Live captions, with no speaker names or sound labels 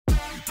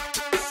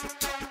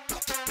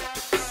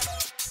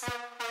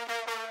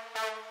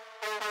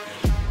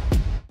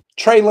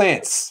Trey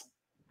Lance,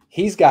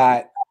 he's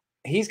got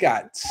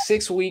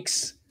 6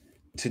 weeks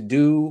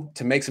to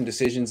make some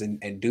decisions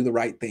and do the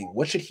right thing.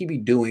 What should he be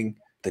doing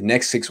the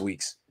next 6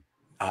 weeks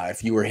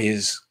if you were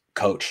his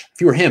coach,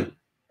 if you were him?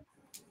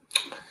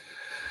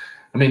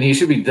 I mean, he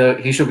should be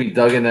dug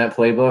in that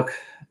playbook.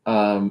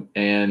 I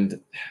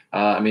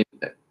mean,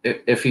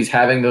 if he's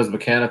having those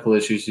mechanical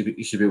issues,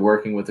 he should be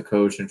working with the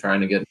coach and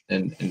trying to get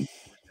in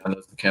on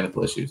those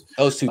mechanical issues.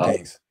 Those two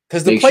things.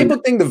 Because the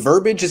playbook thing, the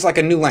verbiage is like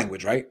a new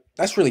language, right?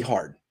 That's really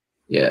hard.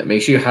 Yeah,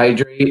 make sure you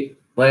hydrate,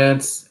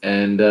 Lance,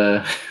 and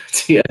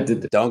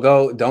don't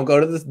go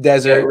to the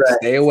desert. Right.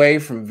 Stay away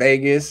from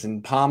Vegas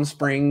and Palm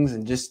Springs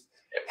and just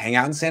hang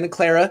out in Santa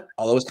Clara.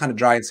 Although it's kind of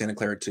dry in Santa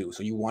Clara too,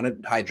 so you want to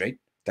hydrate.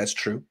 That's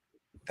true.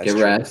 Get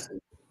rest.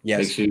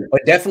 Yes,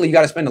 but definitely you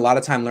got to spend a lot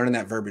of time learning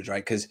that verbiage,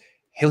 right? Because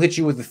he'll hit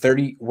you with a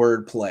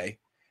 30-word play,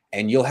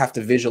 and you'll have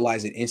to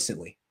visualize it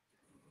instantly.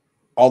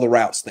 All the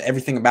routes,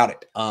 everything about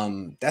it.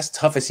 That's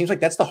tough. It seems like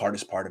that's the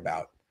hardest part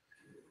about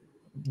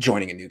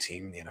joining a new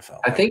team in the NFL.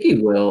 I think he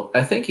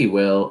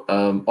will.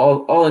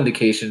 All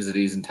indications that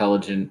he's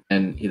intelligent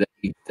and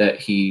that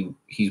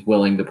he's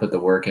willing to put the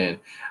work in.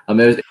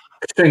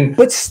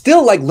 But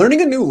still, like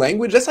learning a new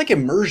language, that's like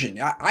immersion.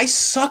 I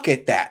suck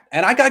at that,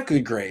 and I got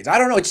good grades. I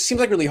don't know. It just seems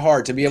like really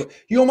hard to be able.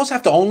 You almost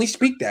have to only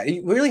speak that.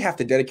 You really have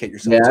to dedicate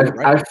yourself to it,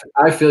 right?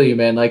 I feel you,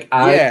 man. Like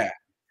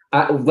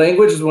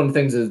language is one of the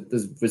things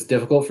that was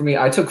difficult for me.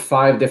 I took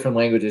 5 different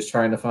languages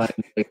trying to find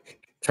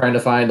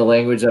a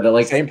language that I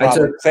like. Same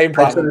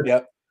problem.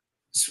 Yep.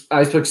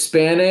 I took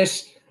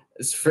Spanish,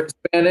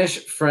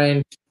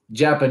 French,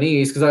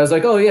 Japanese because I was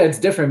like, oh yeah, it's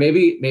different.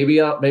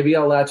 Maybe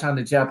I'll latch on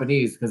to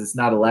Japanese because it's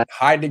not a latch.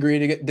 High degree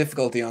to get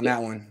difficulty on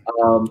that one.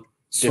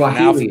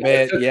 Swahili.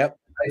 I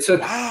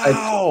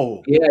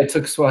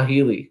took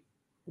Swahili.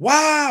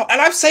 Wow.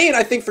 And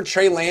I think for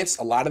Trey Lance,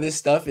 a lot of this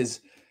stuff is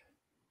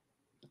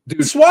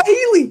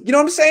Swahili. You know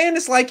what I'm saying?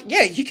 It's like,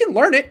 yeah, you can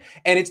learn it.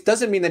 And it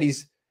doesn't mean that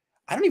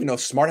I don't even know if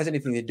smart has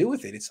anything to do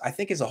with it. I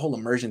think it's a whole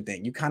immersion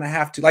thing. You kind of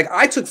have to, like,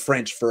 I took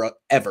French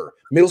forever,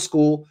 middle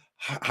school,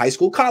 high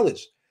school,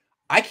 college.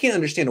 I can't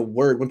understand a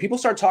word. When people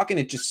start talking,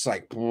 it just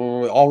like it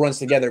all runs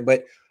together.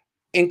 But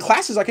in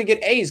classes, I could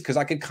get A's because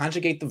I could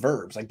conjugate the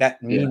verbs. Like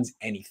that means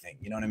anything.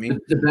 You know what I mean?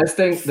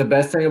 The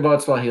best thing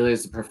about Swahili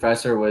is the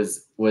professor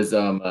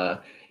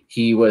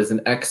he was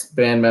an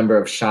ex-band member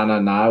of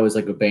Shana Na. It was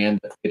like a band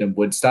that played in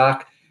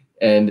Woodstock.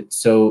 And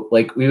so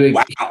like we would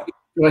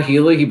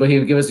Swahili, but he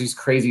would give us these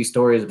crazy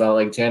stories about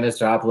like Janis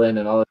Joplin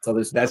and all this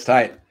other stuff. That's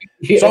tight.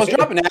 So I was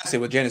dropping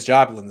acid with Janis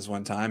Joplin this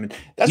one time, and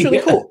that's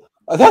really cool.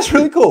 That's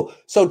really cool.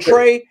 So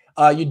Trey,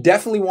 you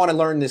definitely want to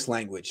learn this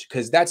language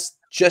because that's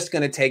just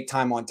going to take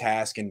time on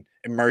task and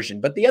immersion.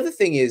 But the other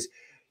thing is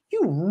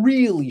you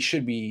really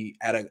should be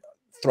at a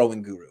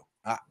throwing guru.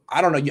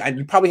 I don't know.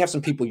 You probably have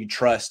some people you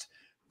trust,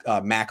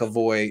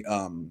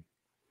 McAvoy,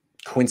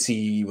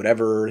 Quincy,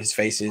 whatever his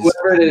face is.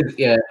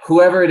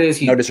 Whoever it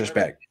is. No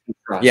disrespect.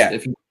 Yeah.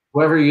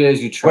 Whoever it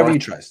is, you trust. Whoever you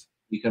trust.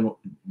 You can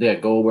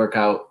go work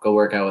out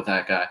with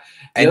that guy.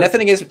 And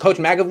nothing against Coach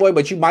McAvoy,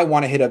 but you might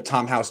want to hit up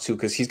Tom House too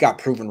because he's got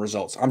proven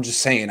results. I'm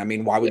just saying. I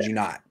mean, why would you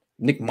not?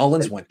 Nick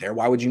Mullins went there.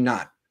 Why would you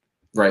not?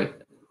 Right.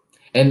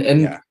 And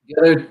the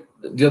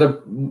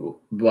other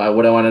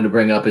what I wanted to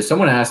bring up is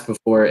someone asked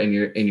before in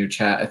your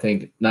chat. I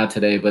think not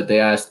today, but they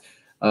asked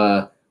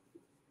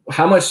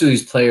how much do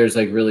these players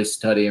like really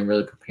study and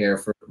really prepare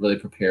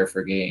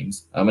for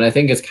games? And I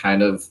think it's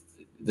kind of.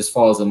 This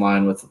falls in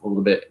line with a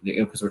little bit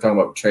because we're talking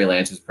about Trey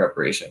Lance's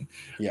preparation.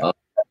 Yeah.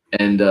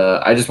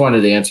 I just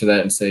wanted to answer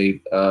that and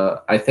say,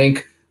 I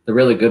think the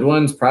really good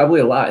ones, probably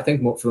a lot. I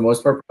think for the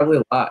most part, probably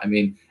a lot. I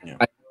mean,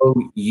 I know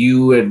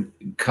you would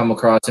come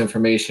across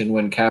information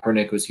when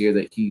Kaepernick was here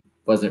that he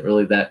wasn't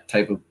really that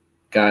type of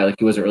guy. Like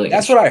he wasn't really.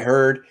 That's what I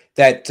heard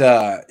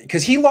that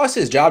because he lost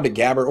his job to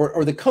Gabbert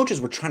or the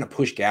coaches were trying to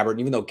push Gabbert,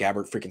 even though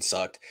Gabbert freaking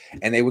sucked.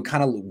 And they would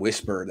kind of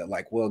whisper that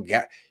like, well,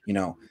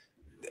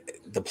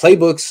 the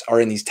playbooks are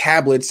in these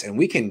tablets and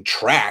we can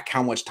track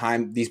how much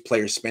time these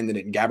players spend in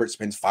it. And Gabbert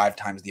spends 5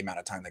 times the amount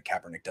of time that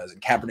Kaepernick does.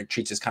 And Kaepernick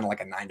treats this kind of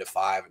like a 9 to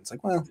 5. And it's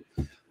like, well,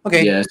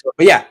 okay. Yeah.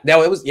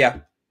 But it was.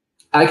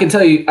 I can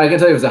tell you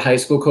as a high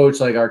school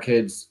coach, like our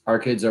kids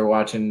are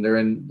watching, they're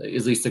in,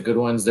 at least the good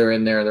ones. They're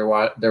in there.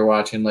 They're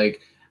watching. Like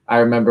I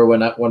remember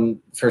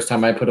when first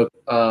time I put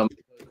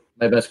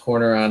my best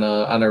corner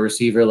on a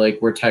receiver, like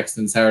we're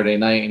texting Saturday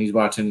night and he's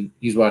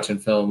watching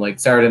film like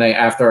Saturday night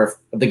after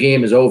the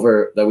game is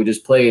over that we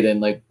just played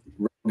and like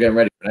we're getting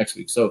ready for next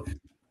week. So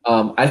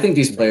I think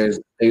these players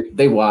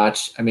they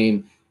watch. I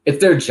mean,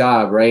 it's their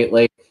job, right?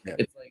 Like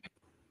it's like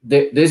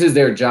this is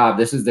their job.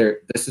 This is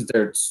their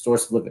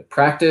source of living.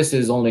 Practice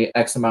is only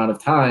X amount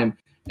of time,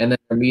 and then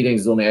their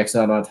meetings is only X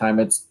amount of time.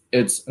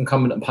 It's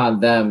incumbent upon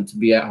them to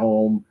be at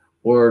home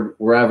or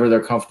wherever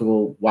they're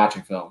comfortable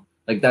watching film.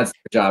 Like that's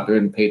their job. They're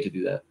getting paid to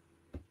do that.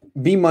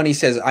 B Money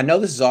says, I know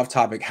this is off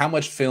topic. How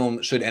much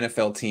film should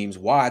NFL teams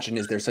watch? And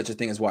is there such a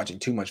thing as watching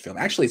too much film?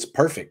 Actually, it's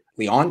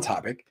perfectly on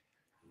topic,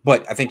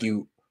 but I think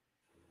you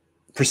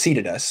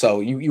preceded us. So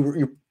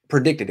you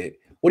predicted it.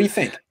 What do you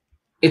think?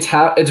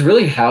 it's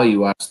really how you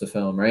watch the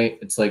film, right?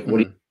 It's like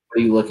what are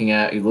you looking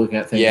at? You're looking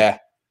at things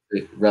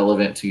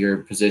relevant to your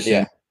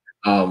position.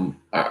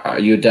 Are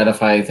you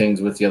identifying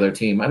things with the other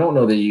team? I don't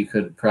know that you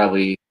could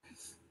probably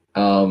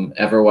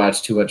ever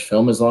watch too much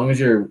film as long as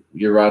you're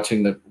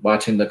watching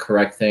the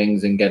correct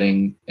things and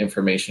getting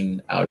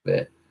information out of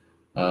it.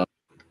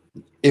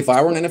 If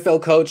I were an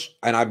NFL coach,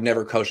 and I've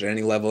never coached at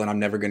any level, and I'm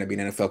never going to be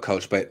an NFL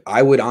coach, but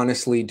I would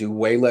honestly do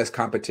way less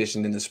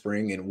competition in the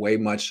spring and way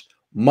much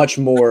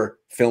more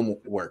film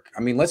work.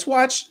 I mean, let's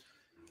watch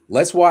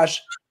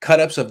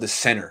cut-ups of the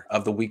center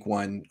of the week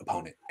 1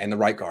 opponent and the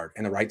right guard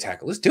and the right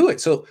tackle. Let's do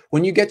it. So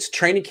when you get to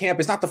training camp,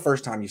 it's not the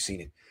first time you've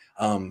seen it.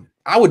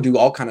 I would do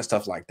all kind of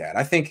stuff like that.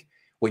 I think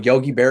what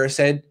Yogi Berra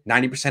said,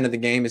 90% of the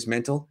game is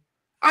mental.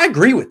 I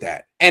agree with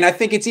that. And I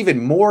think it's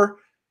even more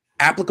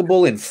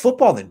applicable in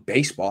football than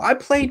baseball. I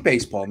played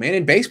baseball, man.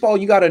 In baseball,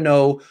 you got to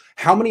know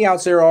how many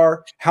outs there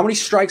are, how many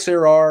strikes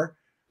there are.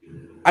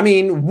 I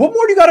mean, what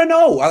more do you got to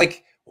know?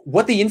 Like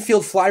what the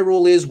infield fly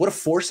rule is, what a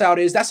force out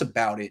is. That's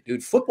about it,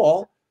 dude.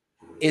 Football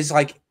is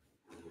like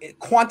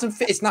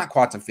it's not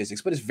quantum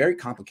physics, but it's very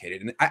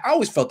complicated. And I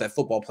always felt that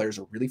football players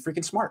are really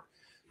freaking smart.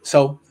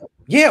 So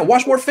yeah,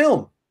 watch more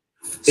film.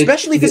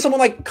 Especially if it's someone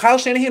like Kyle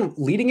Shanahan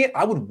leading it,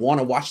 I would want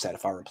to watch that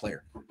if I were a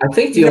player. I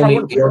think the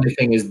only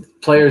thing is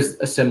players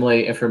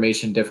assimilate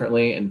information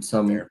differently, and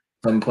some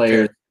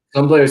players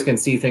can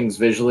see things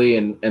visually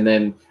and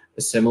then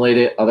assimilate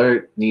it.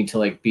 Other need to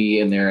like be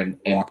in there and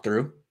walk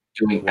through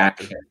doing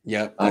action.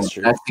 Yeah, that's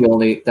true. That's the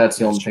only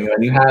thing.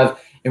 And you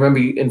remember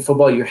in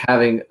football, you're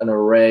having an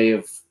array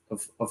of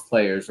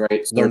players,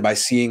 right? So learn by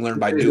seeing, learn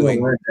by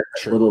doing.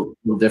 A little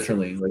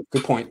differently. Like,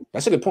 good point.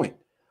 That's a good point.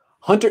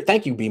 Hunter,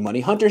 thank you, B Money.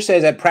 Hunter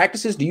says, at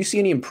practices, do you see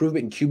any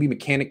improvement in QB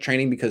mechanic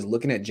training? Because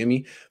looking at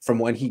Jimmy from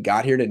when he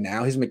got here to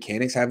now, his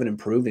mechanics haven't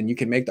improved, and you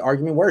can make the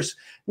argument worse.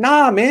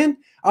 Nah, man,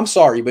 I'm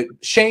sorry, but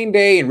Shane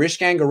Day and Rich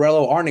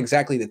Gangarello aren't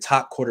exactly the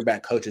top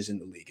quarterback coaches in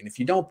the league. And if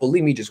you don't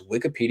believe me, just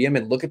Wikipedia them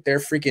and look at their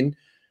freaking,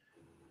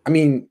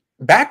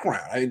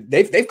 background.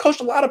 They've coached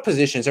a lot of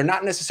positions. They're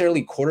not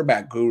necessarily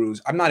quarterback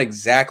gurus. I'm not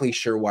exactly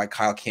sure why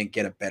Kyle can't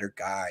get a better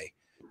guy.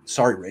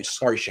 Sorry, Rich.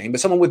 Sorry, Shane.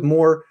 But someone with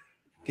more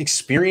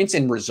experience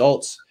and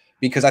results,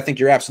 because I think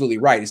you're absolutely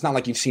right. It's not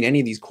like you've seen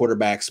any of these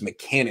quarterbacks'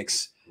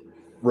 mechanics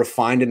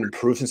refined and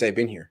improved since they've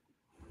been here.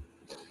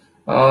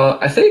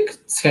 I think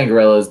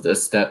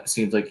Scangarella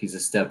seems like he's a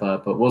step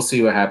up, but we'll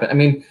see what happens. I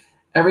mean,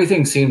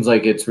 everything seems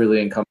like it's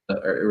really incumbent,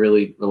 or it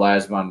really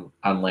relies on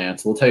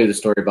Lance. We'll tell you the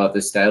story about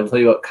this stat. It'll tell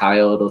you about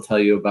Kyle. It'll tell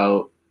you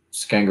about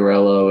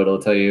Scangarello.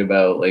 It'll tell you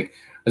about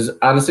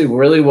honestly,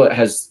 really what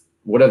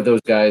have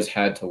those guys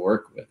had to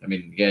work with? I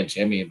mean, yeah,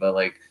 Jimmy, but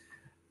like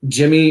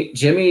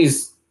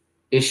Jimmy's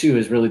issue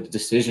is really the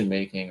decision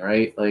making,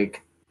 right?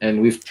 Like,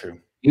 and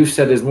you've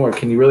said there's more.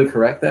 Can you really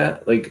correct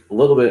that? Like a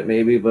little bit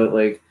maybe, but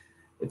like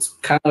it's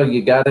kind of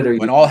you got it or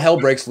when all hell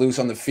breaks loose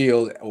on the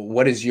field,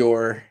 what is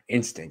your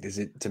instinct? Is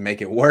it to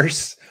make it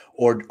worse,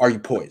 or are you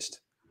poised?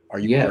 Are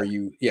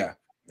you yeah.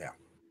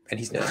 And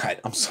he's not.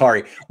 I'm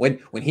sorry. When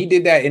he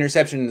did that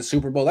interception in the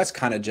Super Bowl, that's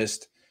kind of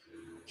just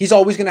he's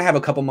always going to have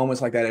a couple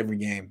moments like that every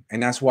game.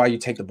 And that's why you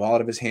take the ball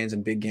out of his hands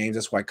in big games.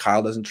 That's why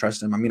Kyle doesn't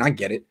trust him. I mean, I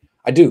get it.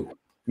 I do.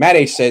 Matt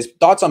H says,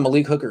 thoughts on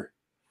Malik Hooker?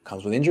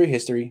 Comes with injury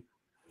history.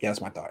 Yeah,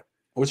 that's my thought.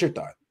 What's your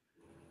thought?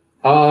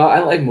 I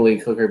like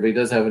Malik Hooker, but he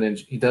does have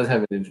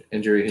an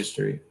injury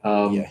history.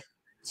 Yeah.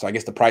 So I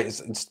guess the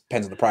price, it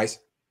depends on the price.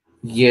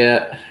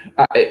 Yeah.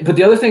 But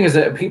the other thing is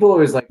that people are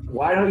always like,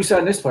 why don't you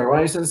sign this player? Why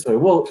don't you sign this player?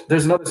 Well,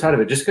 there's another side of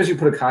it. Just because you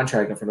put a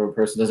contract in front of a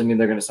person doesn't mean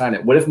they're going to sign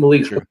it. What if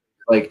Malik Hooker,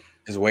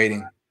 is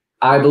waiting?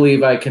 I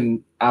believe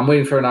I'm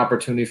waiting for an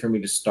opportunity for me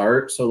to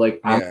start. So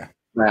I'm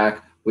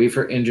back, wait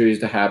for injuries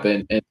to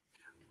happen. And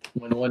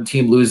when one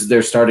team loses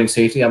their starting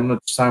safety, I'm going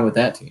to sign with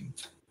that team.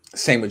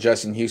 Same with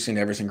Justin Houston,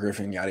 Everson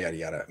Griffin, yada, yada,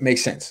 yada.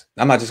 Makes sense.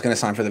 I'm not just going to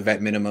sign for the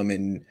vet minimum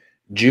in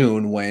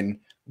June when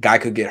guy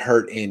could get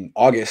hurt in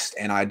August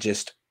and I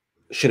just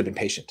should have been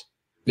patient.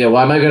 Yeah.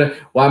 Why am I going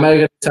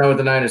to sign with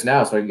the Niners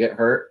now so I can get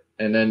hurt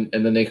and then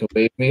they can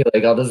waive me?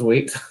 Like I'll just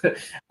wait.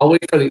 I'll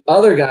wait for the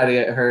other guy to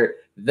get hurt.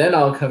 Then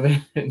I'll come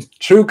in.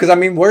 True, because,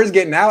 word's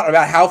getting out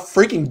about how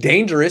freaking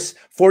dangerous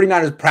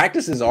 49ers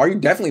practices are. You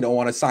definitely don't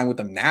want to sign with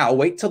them now.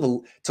 Wait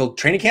till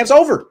training camp's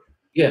over.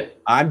 Yeah.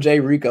 I'm Jay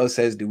Rico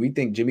says, do we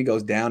think Jimmy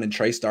goes down and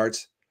Trey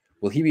starts?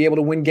 Will he be able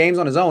to win games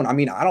on his own?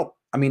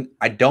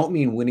 I don't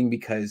mean winning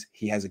because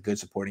he has a good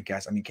supporting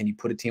cast. Can you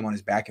put a team on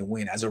his back and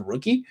win as a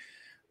rookie?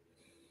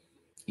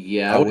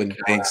 Yeah, I wouldn't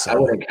think so. I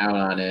wouldn't count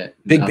on it.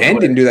 Big Ben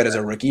didn't do that as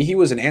a rookie. He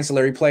was an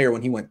ancillary player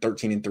when he went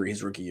 13-3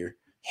 his rookie year.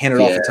 Handed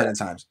off a ton of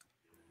times.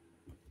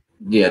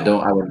 Yeah,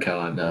 I wouldn't count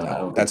on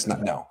no. That's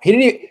not no.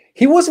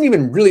 He wasn't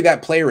even really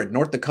that player at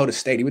North Dakota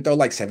State. He would throw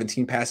like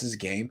 17 passes a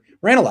game,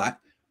 ran a lot.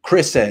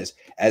 Chris says,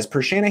 as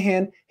per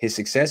Shanahan, his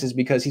success is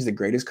because he's the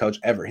greatest coach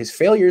ever. His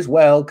failures,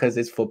 well, because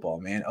it's football,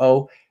 man.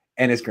 Oh,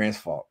 and it's Grant's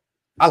fault.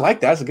 I like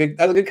that. That's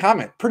a good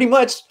comment. Pretty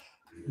much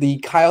the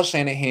Kyle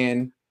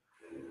Shanahan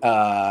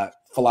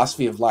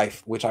philosophy of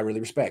life, which I really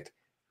respect.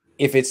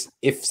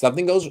 If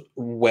something goes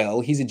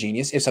well, he's a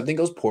genius. If something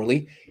goes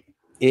poorly,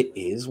 it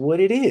is what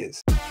it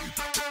is.